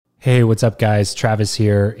Hey, what's up, guys? Travis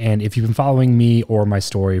here. And if you've been following me or my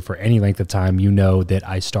story for any length of time, you know that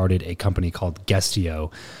I started a company called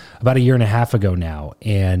Guestio about a year and a half ago now.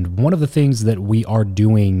 And one of the things that we are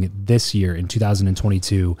doing this year in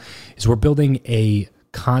 2022 is we're building a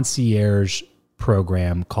concierge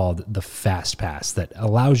program called the Fast Pass that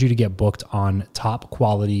allows you to get booked on top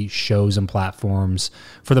quality shows and platforms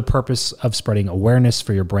for the purpose of spreading awareness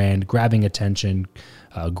for your brand, grabbing attention,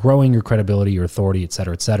 growing your credibility, your authority, et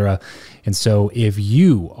cetera, et cetera. And so if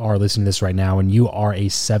you are listening to this right now and you are a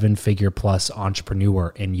 7-figure plus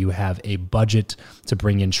entrepreneur and you have a budget to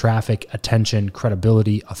bring in traffic, attention,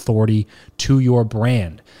 credibility, authority to your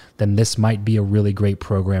brand, then this might be a really great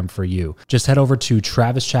program for you. Just head over to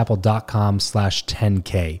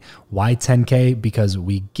travischappell.com/10K. Why 10K? Because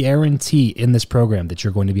we guarantee in this program that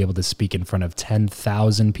you're going to be able to speak in front of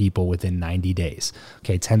 10,000 people within 90 days.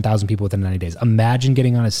 Okay, 10,000 people within 90 days. Imagine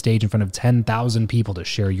getting on a stage in front of 10,000 people to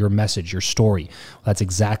share your message, your story. Well, that's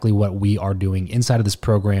exactly what we are doing inside of this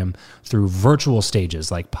program through virtual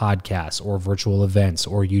stages like podcasts or virtual events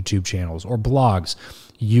or YouTube channels or blogs.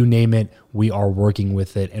 You name it, we are working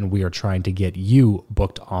with it, and we are trying to get you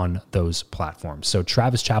booked on those platforms. So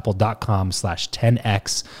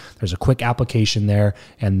travischappell.com/10X. There's a quick application there,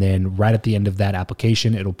 and then right at the end of that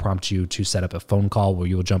application, it'll prompt you to set up a phone call where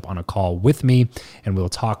you will jump on a call with me, and we'll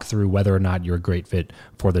talk through whether or not you're a great fit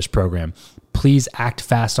for this program. Please act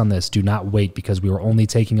fast on this. Do not wait, because we are only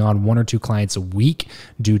taking on 1 or 2 clients a week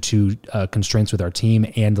due to constraints with our team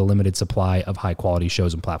and the limited supply of high quality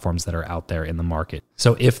shows and platforms that are out there in the market.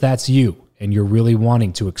 So if that's you and you're really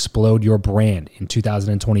wanting to explode your brand in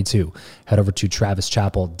 2022, head over to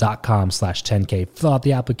travischappell.com/10K, fill out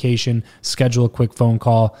the application, schedule a quick phone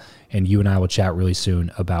call, and you and I will chat really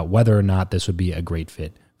soon about whether or not this would be a great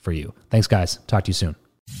fit for you. Thanks, guys. Talk to you soon.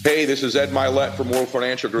 Hey, this is Ed Milet from World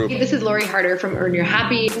Financial Group. Hey, this is Lori Harder from Earn Your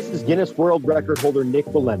Happy. This is Guinness World Record holder Nick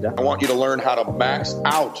Belenda. I want you to learn how to max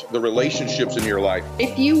out the relationships in your life.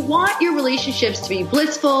 If you want your relationships to be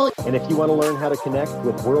blissful, and if you want to learn how to connect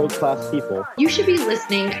with world-class people, you should be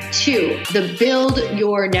listening to the Build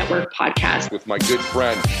Your Network podcast with my good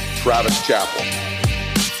friend, Travis Chappell.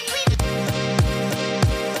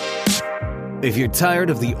 If you're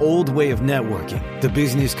tired of the old way of networking, the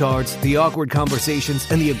business cards, the awkward conversations,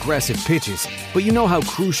 and the aggressive pitches, but you know how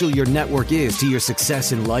crucial your network is to your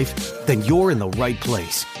success in life, then you're in the right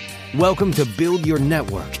place. Welcome to Build Your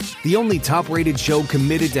Network, the only top-rated show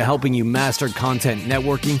committed to helping you master content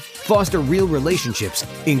networking, foster real relationships,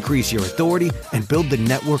 increase your authority, and build the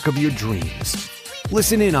network of your dreams.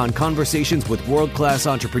 Listen in on conversations with world-class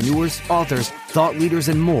entrepreneurs, authors, thought leaders,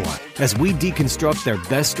 and more as we deconstruct their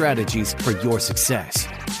best strategies for your success.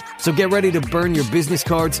 So get ready to burn your business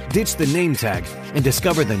cards, ditch the name tag, and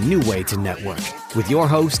discover the new way to network with your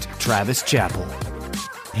host, Travis Chappell.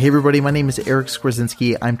 Hey everybody, my name is Eric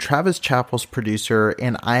Skwarczynski. I'm Travis Chappell's producer,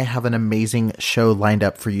 and I have an amazing show lined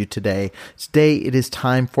up for you today. Today, it is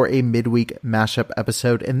time for a midweek mashup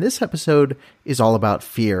episode, and this episode is all about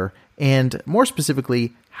fear, and more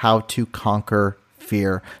specifically, how to conquer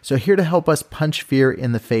fear. So here to help us punch fear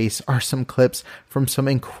in the face are some clips from some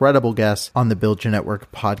incredible guests on the Build Your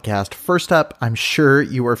Network podcast. First up, I'm sure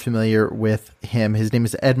you are familiar with him. His name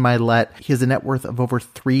is Ed Milet. He has a net worth of over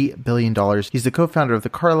 $3 billion. He's the co-founder of the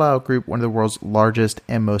Carlyle Group, one of the world's largest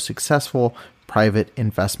and most successful private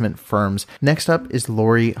investment firms. Next up is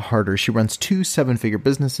Lori Harder. She runs 2 7-figure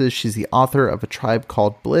businesses. She's the author of A Tribe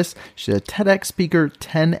Called Bliss. She's a TEDx speaker,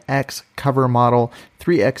 10X cover model,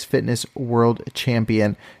 3X fitness world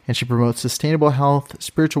champion, and she promotes sustainable health,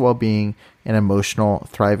 spiritual well-being, and emotional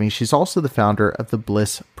thriving. She's also the founder of the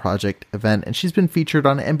Bliss Project event, and she's been featured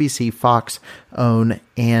on NBC, Fox, OWN,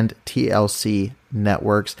 and TLC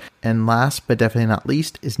networks. And last but definitely not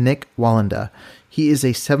least is Nick Wallenda. He is a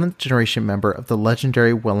 7th-generation member of the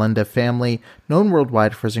legendary Wallenda family, known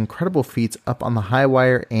worldwide for his incredible feats up on the high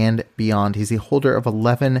wire and beyond. He's the holder of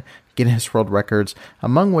 11 Guinness World Records,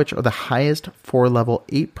 among which are the highest 4-level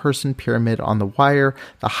 8-person pyramid on the wire,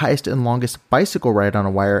 the highest and longest bicycle ride on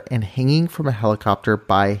a wire, and hanging from a helicopter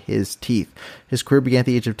by his teeth. His career began at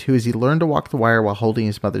the age of 2 as he learned to walk the wire while holding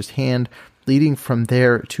his mother's hand, leading from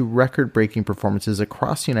there to record-breaking performances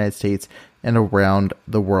across the United States and around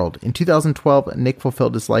the world. In 2012, Nick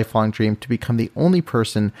fulfilled his lifelong dream to become the only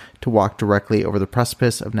person to walk directly over the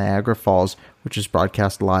precipice of Niagara Falls, which is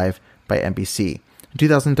broadcast live by NBC. In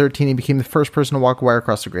 2013, he became the first person to walk a wire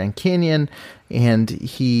across the Grand Canyon, and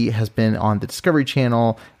he has been on the Discovery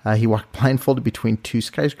Channel. He walked blindfolded between 2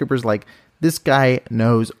 skyscrapers like This guy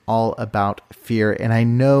knows all about fear, and I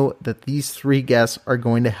know that these 3 guests are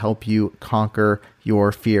going to help you conquer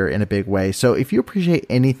your fear in a big way. So if you appreciate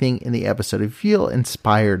anything in the episode, if you feel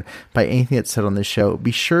inspired by anything that's said on this show, be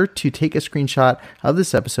sure to take a screenshot of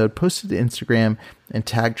this episode, post it to Instagram, and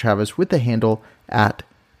tag Travis with the handle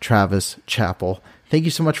 @TravisChappell. Thank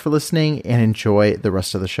you so much for listening, and enjoy the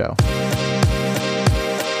rest of the show.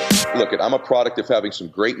 Look, I'm a product of having some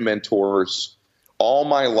great mentors. All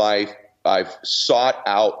my life, I've sought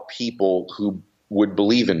out people who would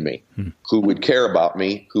believe in me, who would care about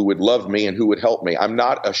me, who would love me, and who would help me. I'm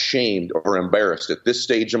not ashamed or embarrassed at this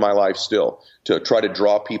stage of my life still to try to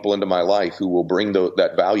draw people into my life who will bring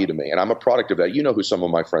that value to me. And I'm a product of that. You know who some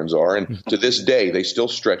of my friends are. And to this day, they still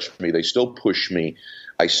stretch me. They still push me.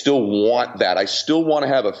 I still want that. I still want to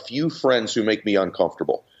have a few friends who make me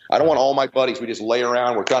uncomfortable. I don't want all my buddies, we just lay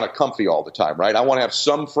around, we're kind of comfy all the time, right? I want to have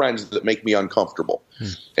some friends that make me uncomfortable.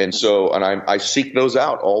 And I seek those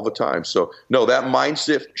out all the time. So no, that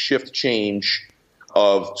mindset shift change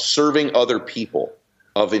of serving other people,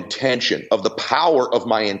 of intention, of the power of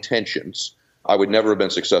my intentions, I would never have been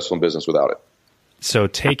successful in business without it. So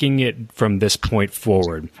taking it from this point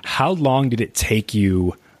forward, how long did it take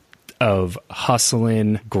you of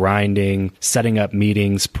hustling, grinding, setting up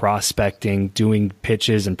meetings, prospecting, doing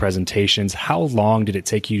pitches and presentations? How long did it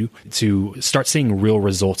take you to start seeing real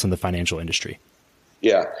results in the financial industry?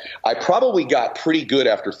 Yeah, I probably got pretty good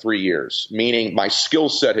after 3 years, meaning my skill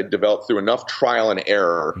set had developed through enough trial and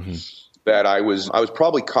error that I was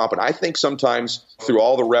probably competent. I think sometimes through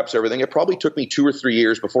all the reps, everything, it probably took me 2 or 3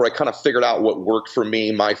 years before I kind of figured out what worked for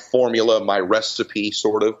me, my formula, my recipe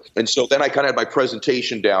sort of. And so then I kind of had my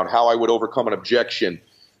presentation down, how I would overcome an objection,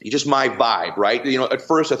 just my vibe, right? You know, at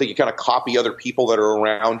first I think you kind of copy other people that are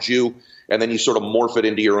around you, and then you sort of morph it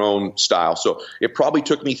into your own style. So it probably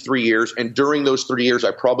took me 3 years. And during those 3 years,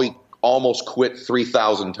 I probably almost quit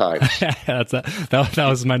 3,000 times. That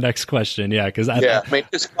was my next question. Yeah. Because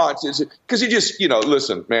you just,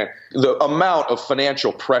 listen, man, the amount of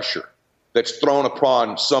financial pressure that's thrown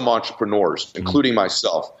upon some entrepreneurs, including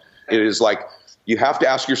myself, it is like, you have to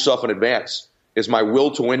ask yourself in advance, is my will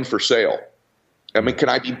to win for sale? I mean, can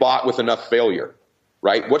I be bought with enough failure?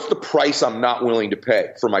 Right? What's the price I'm not willing to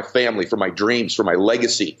pay for my family, for my dreams, for my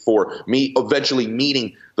legacy, for me eventually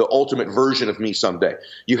meeting the ultimate version of me someday?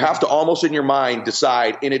 You have to almost in your mind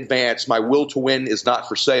decide in advance, my will to win is not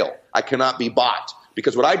for sale. I cannot be bought.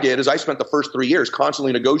 Because what I did is I spent the first 3 years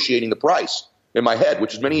constantly negotiating the price in my head,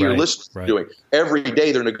 which is many of your listeners are doing. Every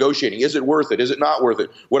day they're negotiating. Is it worth it? Is it not worth it?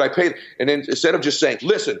 What I paid? And then instead of just saying,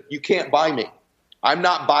 listen, you can't buy me. I'm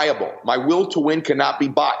not buyable. My will to win cannot be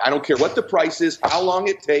bought. I don't care what the price is, how long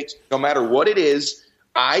it takes, no matter what it is,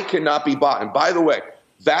 I cannot be bought. And by the way,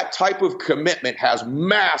 that type of commitment has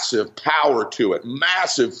massive power to it,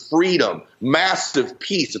 massive freedom, massive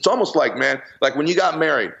peace. It's almost like, man, like when you got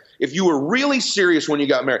married, if you were really serious when you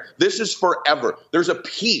got married, this is forever. There's a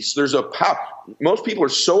peace. There's a power. Most people are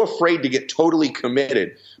so afraid to get totally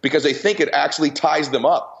committed because they think it actually ties them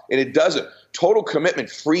up, and it doesn't. Total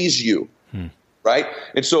commitment frees you. Right?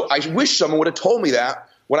 And so I wish someone would have told me that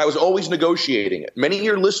when I was always negotiating it. Many of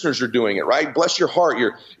your listeners are doing it, right? Bless your heart.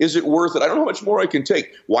 Is it worth it? I don't know how much more I can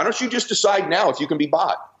take. Why don't you just decide now if you can be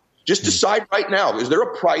bought? Just decide right now. Is there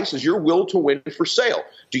a price? Is your will to win for sale?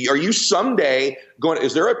 Are you someday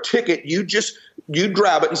is there a ticket? You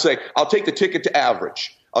grab it and say, I'll take the ticket to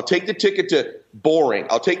average. I'll take the ticket to boring.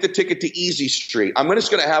 I'll take the ticket to easy street. I'm just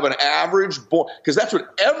going to have an average, because that's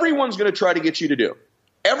what everyone's going to try to get you to do.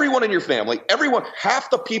 Everyone in your family,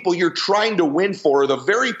 half the people you're trying to win for are the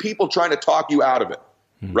very people trying to talk you out of it,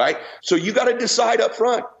 right? So you got to decide up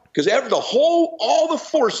front, because all the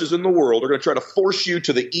forces in the world are going to try to force you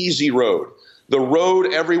to the easy road, the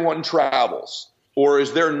road everyone travels. Or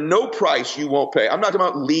is there no price you won't pay? I'm not talking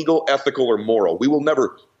about legal, ethical, or moral. We will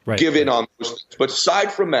never give in on those things. But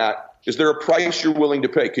aside from that, is there a price you're willing to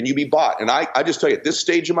pay? Can you be bought? And I just tell you, at this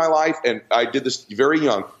stage of my life, and I did this very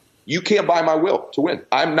young, you can't buy my will to win.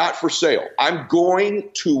 I'm not for sale. I'm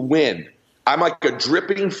going to win. I'm like a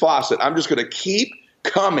dripping faucet. I'm just going to keep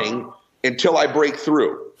coming until I break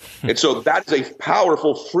through. And so that is a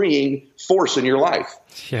powerful, freeing force in your life.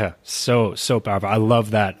 Yeah, so powerful. I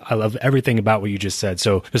love that. I love everything about what you just said.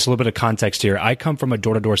 So just a little bit of context here. I come from a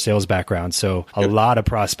door-to-door sales background, so a lot of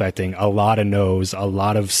prospecting, a lot of no's, a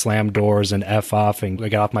lot of slam doors and F off and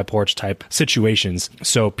get off my porch type situations.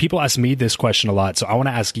 So people ask me this question a lot. So I want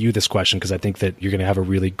to ask you this question because I think that you're going to have a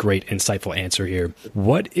really great, insightful answer here.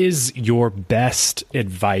 What is your best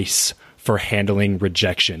advice for handling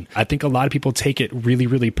rejection? I think a lot of people take it really,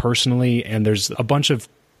 really personally, and there's a bunch of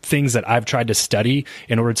things that I've tried to study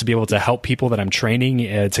in order to be able to help people that I'm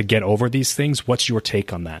training to get over these things. What's your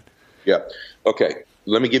take on that? Yeah. Okay.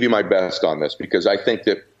 Let me give you my best on this, because I think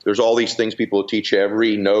that there's all these things people teach you.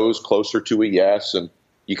 Every no's closer to a yes. And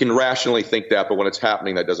you can rationally think that, but when it's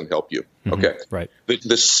happening, that doesn't help you. Okay. Right.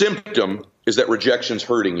 The symptom is that rejection's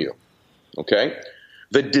hurting you. Okay.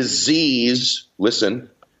 The disease, listen,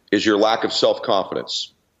 is your lack of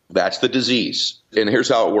self-confidence. That's the disease. And here's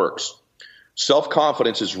how it works.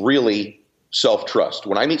 Self-confidence is really self-trust.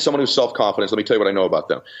 When I meet someone who's self-confident, let me tell you what I know about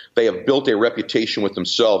them. They have built a reputation with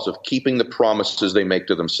themselves of keeping the promises they make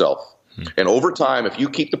to themselves. And over time, if you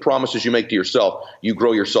keep the promises you make to yourself, you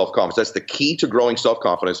grow your self-confidence. That's the key to growing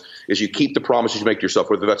self-confidence, is you keep the promises you make to yourself,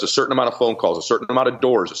 whether that's a certain amount of phone calls, a certain amount of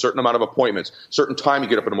doors, a certain amount of appointments, certain time you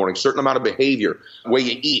get up in the morning, certain amount of behavior, way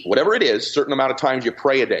you eat, whatever it is, certain amount of times you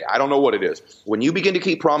pray a day. I don't know what it is. When you begin to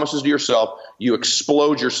keep promises to yourself, you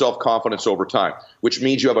explode your self-confidence over time, which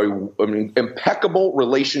means you have an impeccable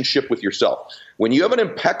relationship with yourself. When you have an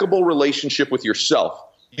impeccable relationship with yourself,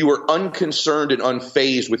 you are unconcerned and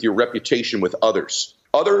unfazed with your reputation with others.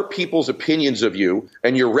 Other people's opinions of you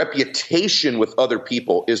and your reputation with other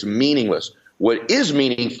people is meaningless. What is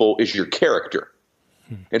meaningful is your character.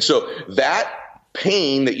 And so that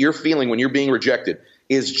pain that you're feeling when you're being rejected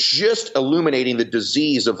is just illuminating the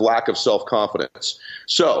disease of lack of self-confidence.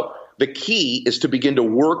 So the key is to begin to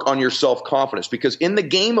work on your self-confidence, because in the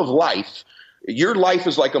game of life, your life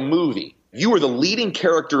is like a movie. You are the leading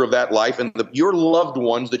character of that life, and your loved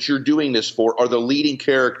ones that you're doing this for are the leading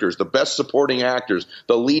characters, the best supporting actors,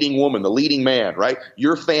 the leading woman, the leading man, right?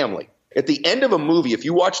 Your family. At the end of a movie, if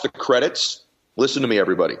you watch the credits, listen to me,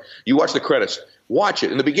 everybody. You watch the credits, watch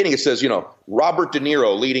it. In the beginning, it says, Robert De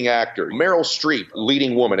Niro, leading actor, Meryl Streep,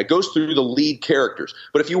 leading woman. It goes through the lead characters.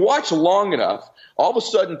 But if you watch long enough, all of a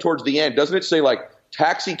sudden towards the end, doesn't it say like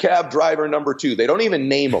taxi cab driver number 2? They don't even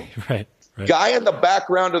name them. Right. Guy in the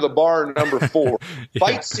background of the bar, number 4.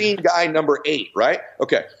 Fight scene guy, number 8, right?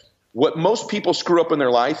 Okay. What most people screw up in their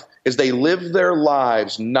life is they live their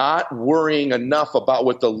lives not worrying enough about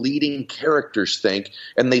what the leading characters think,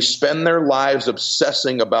 and they spend their lives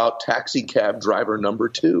obsessing about taxi cab driver number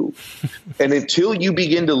 2. And until you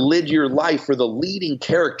begin to live your life for the leading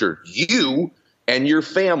character, you and your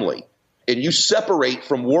family, and you separate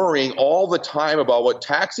from worrying all the time about what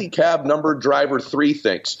taxi cab number driver 3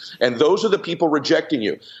 thinks, and those are the people rejecting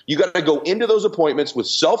you. You got to go into those appointments with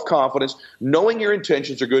self-confidence, knowing your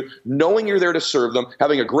intentions are good, knowing you're there to serve them,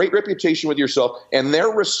 having a great reputation with yourself, and their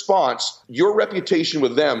response, your reputation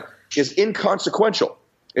with them, is inconsequential.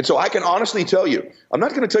 And so I can honestly tell you, I'm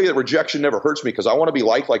not going to tell you that rejection never hurts me, because I want to be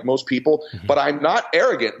liked like most people, but I'm not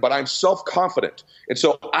arrogant, but I'm self-confident. And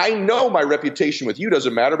so I know my reputation with you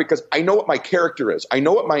doesn't matter, because I know what my character is. I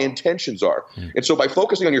know what my intentions are. And so by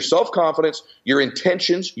focusing on your self-confidence, your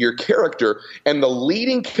intentions, your character, and the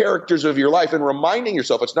leading characters of your life, and reminding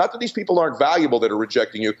yourself, it's not that these people aren't valuable that are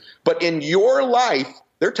rejecting you, but in your life,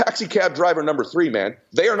 they're taxi cab driver number 3, man.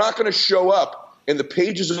 They are not going to show up in the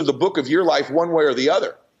pages of the book of your life one way or the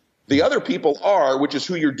other. The other people are, which is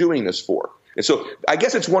who you're doing this for. And so I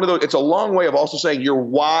guess it's one of those, it's a long way of also saying your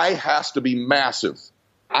why has to be massive.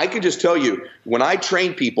 I can just tell you, when I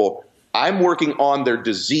train people, I'm working on their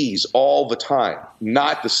disease all the time,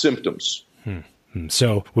 not the symptoms.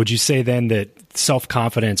 So would you say then that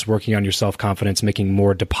self-confidence, working on your self-confidence, making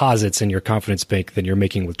more deposits in your confidence bank than you're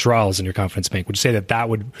making withdrawals in your confidence bank, would you say that that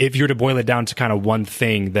would, if you were to boil it down to kind of one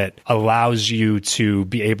thing that allows you to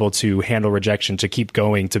be able to handle rejection, to keep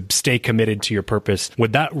going, to stay committed to your purpose,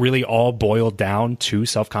 would that really all boil down to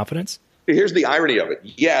self-confidence? Here's the irony of it.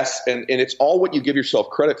 Yes, and it's all what you give yourself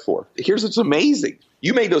credit for. Here's what's amazing.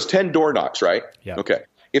 You made those 10 door knocks, right? Yeah. Okay.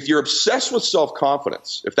 If you're obsessed with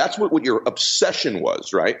self-confidence, if that's what your obsession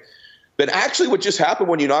was, right, then actually what just happened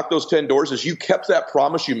when you knocked those 10 doors is you kept that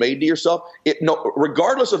promise you made to yourself.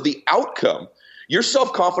 Regardless of the outcome, your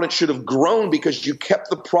self-confidence should have grown because you kept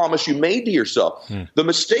the promise you made to yourself. The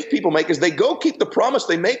mistake people make is they go keep the promise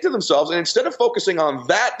they make to themselves, and instead of focusing on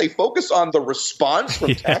that, they focus on the response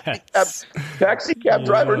from taxi cab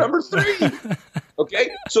driver number 3.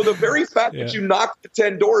 Okay? So the very fact that you knocked the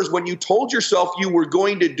 10 doors when you told yourself you were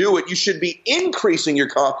going to do it, you should be increasing your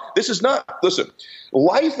listen,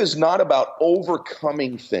 life is not about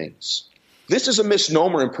overcoming things. This is a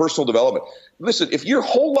misnomer in personal development. Listen, if your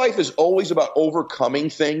whole life is always about overcoming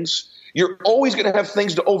things, you're always going to have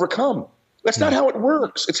things to overcome. That's not how it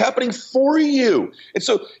works. It's happening for you. And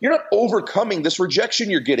so you're not overcoming this rejection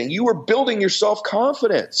you're getting. You are building your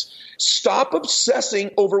self-confidence. Stop obsessing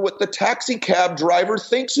over what the taxi cab driver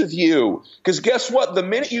thinks of you. Because guess what? The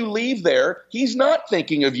minute you leave there, he's not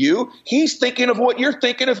thinking of you. He's thinking of what you're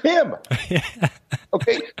thinking of him.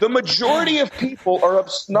 Okay? The majority of people are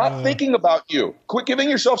not thinking about you. Quit giving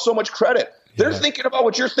yourself so much credit. They're thinking about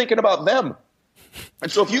what you're thinking about them.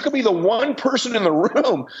 And so if you could be the one person in the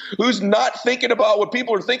room who's not thinking about what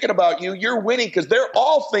people are thinking about you, you're winning, because they're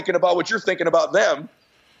all thinking about what you're thinking about them.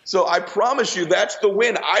 So I promise you, that's the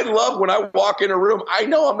win. I love when I walk in a room, I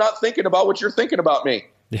know I'm not thinking about what you're thinking about me.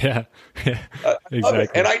 Yeah, exactly.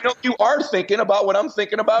 And I know you are thinking about what I'm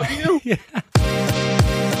thinking about you. Yeah.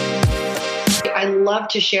 I love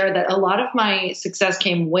to share that a lot of my success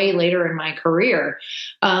came way later in my career.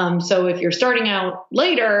 So if you're starting out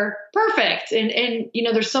later, perfect. And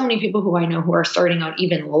there's so many people who I know who are starting out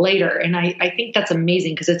even later. And I think that's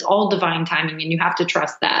amazing, because it's all divine timing, and you have to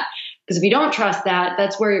trust that. Because if you don't trust that,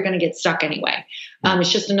 that's where you're going to get stuck anyway.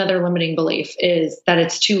 It's just another limiting belief, is that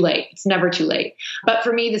it's too late. It's never too late. But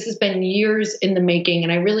for me, this has been years in the making.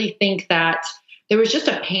 And I really think that there was just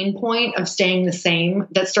a pain point of staying the same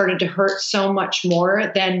that started to hurt so much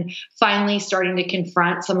more than finally starting to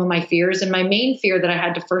confront some of my fears. And my main fear that I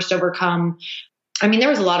had to first overcome, there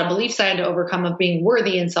was a lot of beliefs I had to overcome of being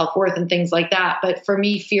worthy and self-worth and things like that. But for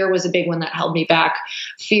me, fear was a big one that held me back.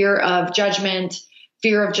 Fear of judgment,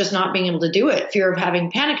 fear of just not being able to do it, fear of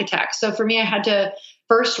having panic attacks. So for me, I had to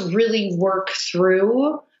first really work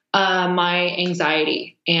through my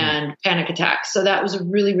anxiety and panic attacks. So that was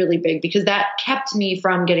really, really big, because that kept me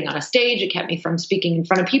from getting on a stage. It kept me from speaking in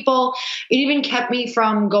front of people. It even kept me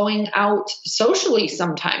from going out socially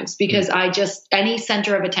sometimes, because any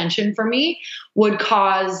center of attention for me would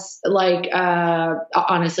cause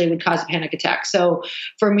honestly would cause a panic attack. So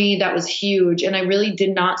for me, that was huge. And I really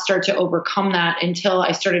did not start to overcome that until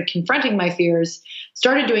I started confronting my fears,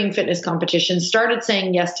 started doing fitness competitions, started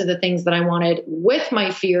saying yes to the things that I wanted with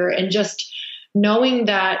my fear, and just knowing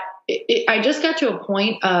that I just got to a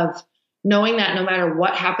point of knowing that no matter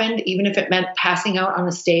what happened, even if it meant passing out on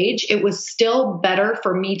a stage, it was still better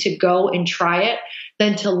for me to go and try it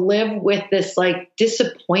than to live with this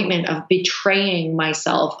disappointment of betraying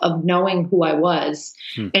myself, of knowing who I was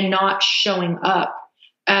and not showing up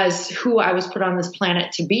as who I was put on this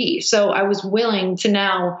planet to be. So I was willing to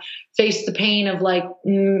now face the pain of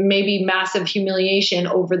maybe massive humiliation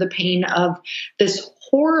over the pain of this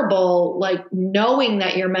horrible, knowing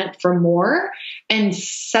that you're meant for more and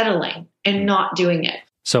settling and not doing it.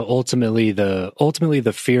 So ultimately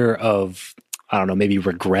the fear of, I don't know, maybe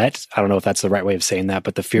regret. I don't know if that's the right way of saying that,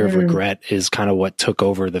 but the fear of regret is kind of what took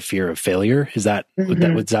over the fear of failure. Is that,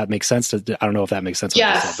 does that make sense? I don't know if that makes sense.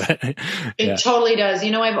 Yes, it totally does.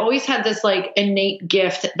 I've always had this innate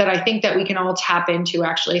gift that I think that we can all tap into.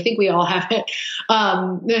 Actually, I think we all have it.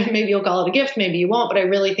 Maybe you'll call it a gift, maybe you won't, but I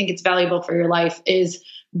really think it's valuable for your life, is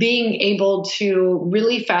being able to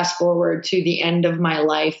really fast forward to the end of my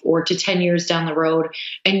life or to 10 years down the road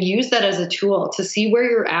and use that as a tool to see where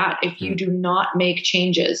you're at if you do not make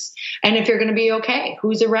changes, and if you're going to be okay,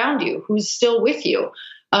 who's around you, who's still with you,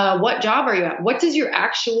 what job are you at, what does your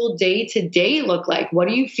actual day-to-day look like, what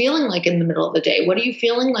are you feeling like in the middle of the day, what are you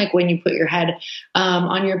feeling like when you put your head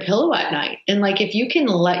on your pillow at night. And if you can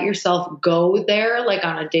let yourself go there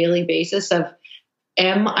on a daily basis of,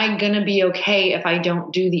 am I going to be okay if I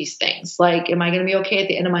don't do these things? Am I going to be okay at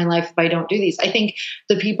the end of my life if I don't do these? I think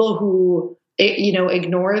the people who,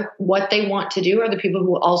 ignore what they want to do are the people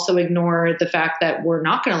who also ignore the fact that we're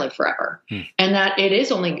not going to live forever. And that it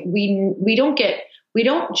is only, we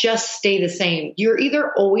don't just stay the same. You're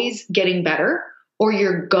either always getting better or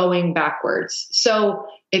you're going backwards. So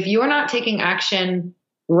if you're not taking action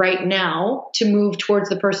right now to move towards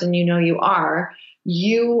the person you are,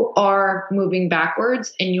 you are moving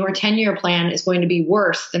backwards, and your 10-year plan is going to be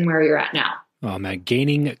worse than where you're at now. Oh man,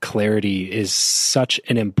 gaining clarity is such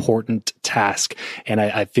an important task. And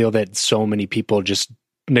I feel that so many people just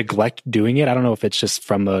neglect doing it. I don't know if it's just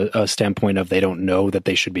from a standpoint of they don't know that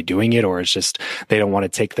they should be doing it, or it's just they don't want to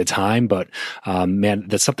take the time. But man,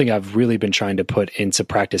 that's something I've really been trying to put into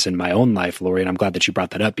practice in my own life, Lori. And I'm glad that you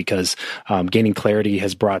brought that up, because gaining clarity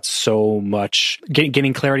has brought so much.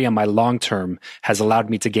 Gaining clarity on my long term has allowed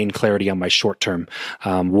me to gain clarity on my short term.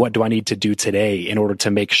 What do I need to do today in order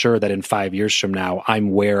to make sure that in 5 years from now,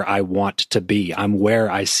 I'm where I want to be? I'm where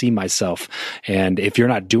I see myself. And if you're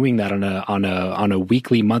not doing that on a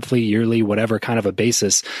weekly weekly, monthly, yearly, whatever kind of a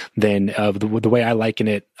basis, then the way I liken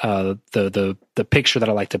it, the picture that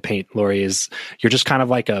I like to paint, Lori, is you're just kind of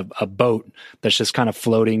like a boat that's just kind of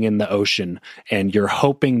floating in the ocean, and you're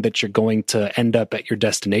hoping that you're going to end up at your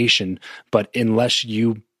destination. But unless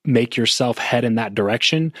you make yourself head in that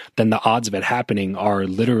direction, then the odds of it happening are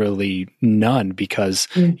literally none, because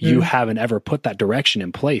you haven't ever put that direction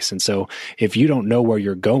in place. And so if you don't know where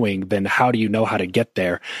you're going, then how do you know how to get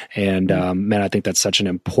there? And man, I think that's such an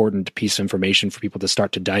important piece of information for people to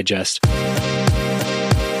start to digest.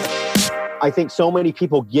 I think so many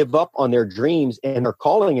people give up on their dreams and their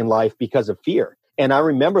calling in life because of fear. And I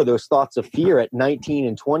remember those thoughts of fear at 19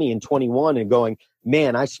 and 20 and 21 and going,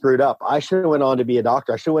 man, I screwed up. I should have went on to be a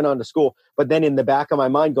doctor. I should have went on to school. But then in the back of my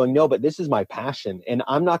mind going, no, but this is my passion and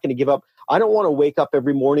I'm not going to give up. I don't want to wake up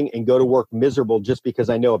every morning and go to work miserable just because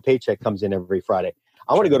I know a paycheck comes in every Friday.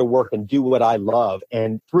 I want to go to work and do what I love.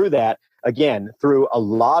 And through that, again, through a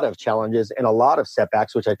lot of challenges and a lot of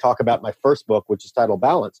setbacks, which I talk about in my first book, which is titled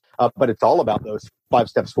Balance, but it's all about those 5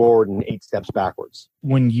 steps forward and 8 steps backwards.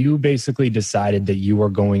 When you basically decided that you were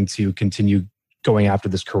going to continue going after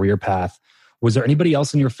this career path, was there anybody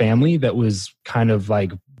else in your family that was kind of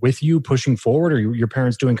like with you pushing forward, or your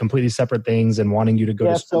parents doing completely separate things and wanting you to go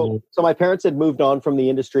to school? So my parents had moved on from the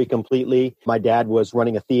industry completely. My dad was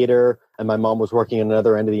running a theater and my mom was working on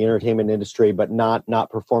another end of the entertainment industry, but not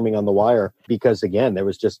performing on the wire because, again,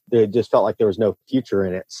 it just felt like there was no future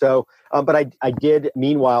in it. So, but I did,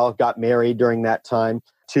 meanwhile, got married during that time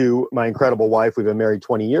to my incredible wife. We've been married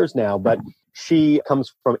 20 years now, but she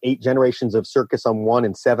comes from 8 generations of circus on one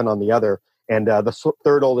and 7 on the other, and the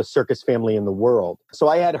third oldest circus family in the world. So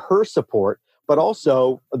I had her support, but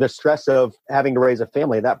also the stress of having to raise a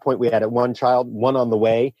family. At that point, we had 1 child, 1 on the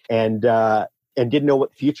way, and didn't know what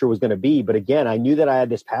the future was going to be. But again, I knew that I had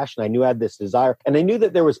this passion. I knew I had this desire, and I knew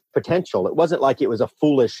that there was potential. It wasn't like it was a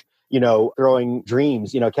foolish, throwing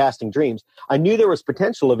dreams, casting dreams. I knew there was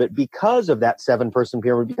potential of it because of that 7-person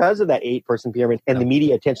pyramid, because of that 8-person pyramid and the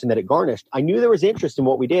media attention that it garnished. I knew there was interest in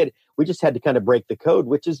what we did. We just had to kind of break the code,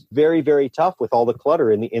 which is very, very tough with all the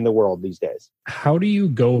clutter in the world these days. How do you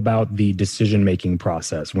go about the decision-making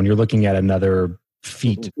process when you're looking at another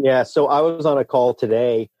feat? Yeah. So I was on a call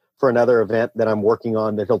today for another event that I'm working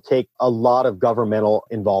on that'll take a lot of governmental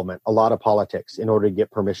involvement, a lot of politics in order to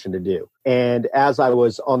get permission to do. And as I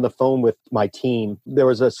was on the phone with my team, there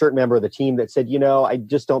was a certain member of the team that said, I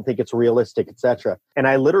just don't think it's realistic, etc. And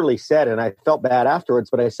I literally said, and I felt bad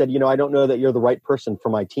afterwards, but I said, I don't know that you're the right person for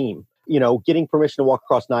my team. Getting permission to walk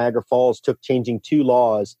across Niagara Falls took changing 2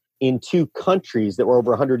 laws in 2 countries that were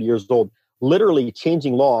over 100 years old, literally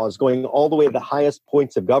changing laws, going all the way to the highest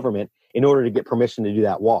points of government in order to get permission to do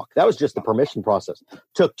that walk. That was just the permission process.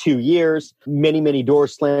 Took 2 years, many, many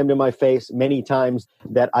doors slammed in my face, many times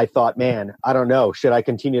that I thought, man, I don't know, should I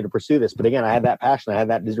continue to pursue this? But again, I had that passion, I had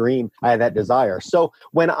that dream, I had that desire. So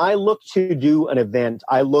when I look to do an event,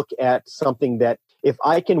 I look at something that if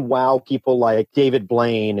I can wow people like David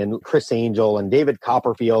Blaine and Chris Angel and David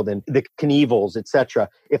Copperfield and the Knievels, etc.,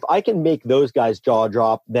 if I can make those guys jaw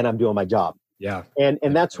drop, then I'm doing my job. Yeah. And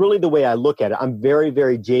that's really the way I look at it. I'm very,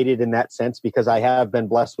 very jaded in that sense because I have been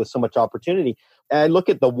blessed with so much opportunity. And I look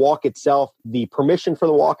at the walk itself, the permission for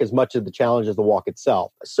the walk as much as the challenge as the walk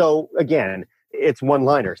itself. So again, it's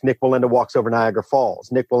one-liners. Nick Wallenda walks over Niagara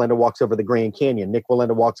Falls. Nick Wallenda walks over the Grand Canyon. Nick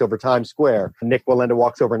Wallenda walks over Times Square. Nick Wallenda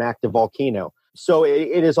walks over an active volcano. So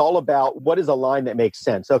it is all about what is a line that makes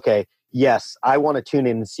sense. Okay, yes, I want to tune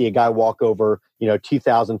in and see a guy walk over,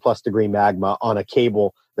 2,000 plus degree magma on a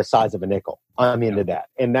cable the size of a nickel. I'm into that.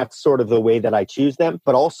 And that's sort of the way that I choose them.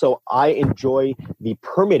 But also I enjoy the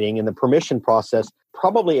permitting and the permission process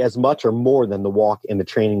probably as much or more than the walk and the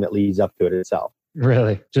training that leads up to it itself.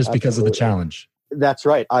 Really? Just because of the challenge? That's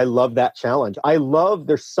right. I love that challenge.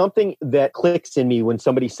 There's something that clicks in me when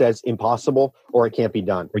somebody says impossible or it can't be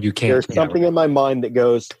done. Or you can't. There's something in my mind that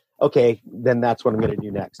goes, okay, then that's what I'm going to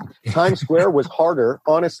do next. Times Square was harder,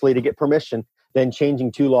 honestly, to get permission than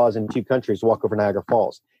changing 2 laws in 2 countries to walk over Niagara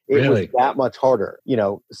Falls. It was that much harder.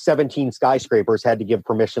 17 skyscrapers had to give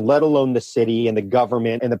permission, let alone the city and the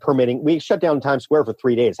government and the permitting. We shut down Times Square for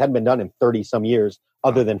 3 days. Hadn't been done in 30 some years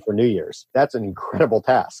other than for New Year's. That's an incredible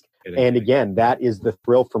task. And again, that is the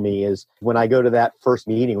thrill for me is when I go to that first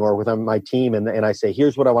meeting or with my team and I say,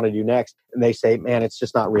 here's what I want to do next. And they say, man, it's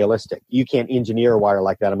just not realistic. You can't engineer a wire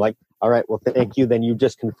like that. I'm like, all right, well, thank you. Then you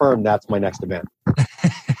just confirmed that's my next event.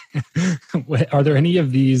 Are there any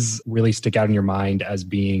of these really stick out in your mind as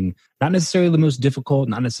being not necessarily the most difficult,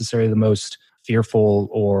 not necessarily the most fearful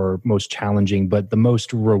or most challenging, but the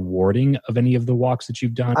most rewarding of any of the walks that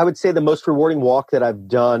you've done? I would say the most rewarding walk that I've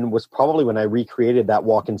done was probably when I recreated that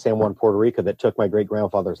walk in San Juan, Puerto Rico that took my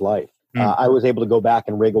great-grandfather's life. I was able to go back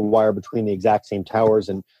and rig a wire between the exact same towers,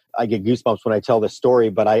 and I get goosebumps when I tell this story,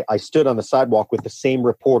 but I stood on the sidewalk with the same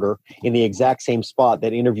reporter in the exact same spot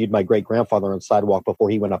that interviewed my great-grandfather on the sidewalk before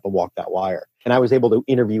he went up and walked that wire. And I was able to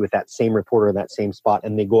interview with that same reporter in that same spot,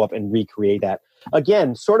 and they go up and recreate that.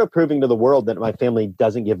 Again, sort of proving to the world that my family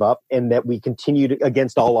doesn't give up and that we continue to,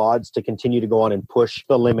 against all odds, to continue to go on and push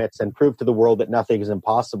the limits and prove to the world that nothing is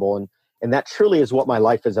impossible. And that truly is what my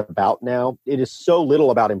life is about now. It is so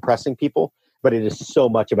little about impressing people, but it is so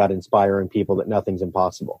much about inspiring people that nothing's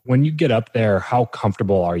impossible. When you get up there, how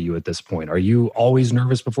comfortable are you at this point? Are you always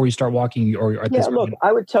nervous before you start walking? Or at this look, point?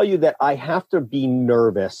 I would tell you that I have to be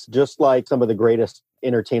nervous, just like some of the greatest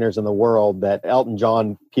entertainers in the world, that Elton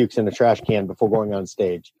John pukes in a trash can before going on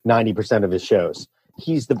stage 90% of his shows.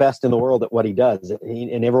 He's the best in the world at what he does,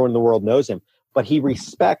 and everyone in the world knows him. But he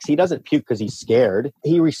doesn't puke because he's scared.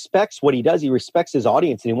 He respects what he does. He respects his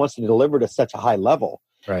audience, and he wants to deliver to such a high level.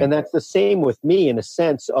 Right. And that's the same with me in a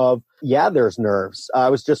sense of, there's nerves. I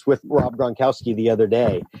was just with Rob Gronkowski the other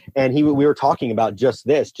day, and we were talking about just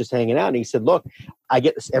this, just hanging out. And he said, look, I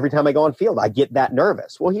get this every time I go on field. I get that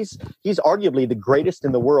nervous. Well, he's arguably the greatest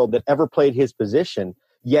in the world that ever played his position.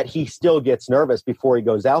 Yet he still gets nervous before he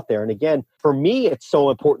goes out there. And again, for me, it's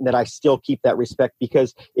so important that I still keep that respect,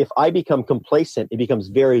 because if I become complacent, it becomes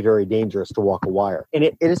very, very dangerous to walk a wire. And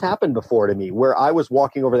it has happened before to me, where I was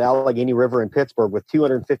walking over the Allegheny River in Pittsburgh with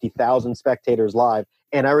 250,000 spectators live.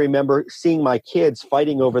 And I remember seeing my kids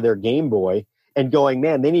fighting over their Game Boy and going,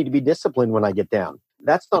 man, they need to be disciplined when I get down.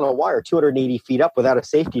 That's not a wire 280 feet up without a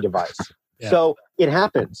safety device. Yeah. So it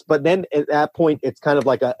happens. But then at that point, it's kind of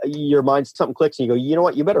like your mind, something clicks and you go, you know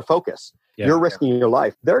what, you better focus. Yeah. You're risking your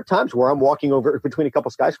life. There are times where I'm walking over between a couple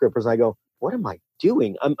skyscrapers and I go, what am I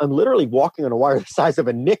doing? I'm literally walking on a wire the size of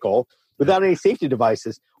a nickel without any safety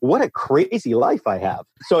devices. What a crazy life I have.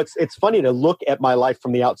 So it's funny to look at my life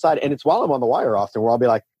from the outside. And it's while I'm on the wire often where I'll be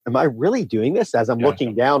like, am I really doing this, as I'm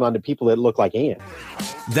looking down onto people that look like ants?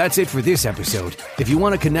 That's it for this episode. If you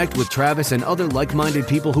want to connect with Travis and other like-minded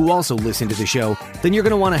people who also listen to the show, then you're going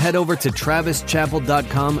to want to head over to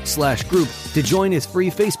travischappell.com/group to join his free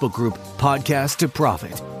Facebook group, Podcast to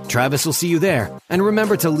Profit. Travis will see you there. And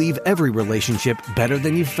remember to leave every relationship better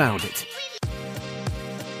than you found it.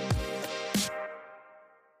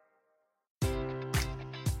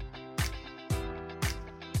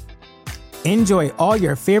 Enjoy all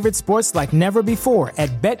your favorite sports like never before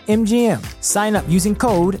at BetMGM. Sign up using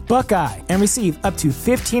code Buckeye and receive up to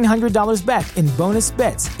 $1,500 back in bonus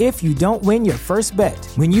bets if you don't win your first bet.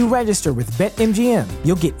 When you register with BetMGM,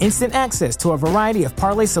 you'll get instant access to a variety of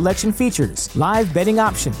parlay selection features, live betting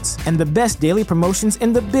options, and the best daily promotions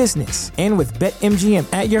in the business. And with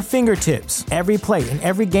BetMGM at your fingertips, every play and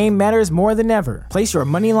every game matters more than ever. Place your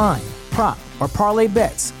money line, prop, or parlay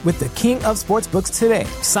bets with the king of sportsbooks today.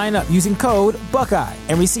 Sign up using code Buckeye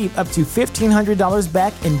and receive up to $1,500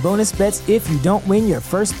 back in bonus bets if you don't win your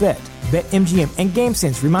first bet. BetMGM and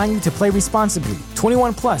GameSense remind you to play responsibly.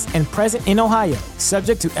 21 plus and present in Ohio,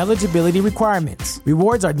 subject to eligibility requirements.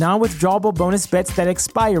 Rewards are non-withdrawable bonus bets that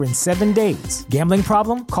expire in 7 days. Gambling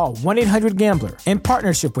problem? Call 1-800-GAMBLER. In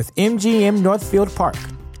partnership with MGM Northfield Park.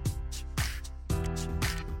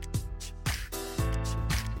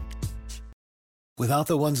 Without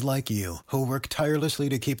the ones like you, who work tirelessly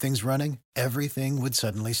to keep things running, everything would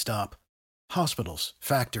suddenly stop. Hospitals,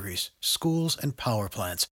 factories, schools, and power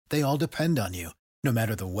plants, they all depend on you. No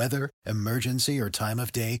matter the weather, emergency, or time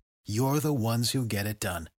of day, you're the ones who get it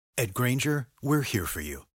done. At Grainger, we're here for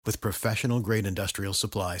you with professional-grade industrial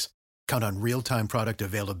supplies. Count on real-time product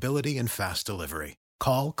availability and fast delivery.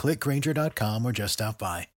 Call, click Grainger.com, or just stop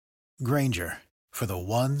by. Grainger, for the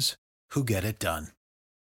ones who get it done.